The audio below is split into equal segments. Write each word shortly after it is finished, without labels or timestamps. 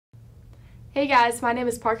Hey guys, my name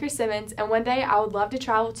is Parker Simmons, and one day I would love to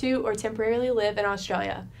travel to or temporarily live in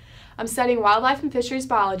Australia. I'm studying wildlife and fisheries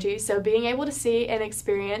biology, so being able to see and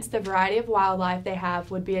experience the variety of wildlife they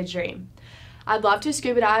have would be a dream. I'd love to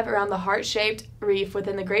scuba dive around the heart-shaped reef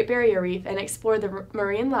within the Great Barrier Reef and explore the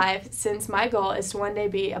marine life, since my goal is to one day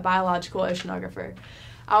be a biological oceanographer.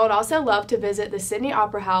 I would also love to visit the Sydney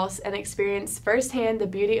Opera House and experience firsthand the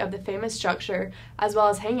beauty of the famous structure, as well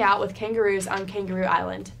as hang out with kangaroos on Kangaroo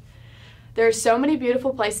Island. There are so many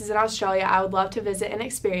beautiful places in Australia I would love to visit and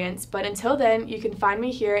experience, but until then, you can find me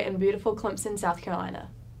here in beautiful Clemson, South Carolina.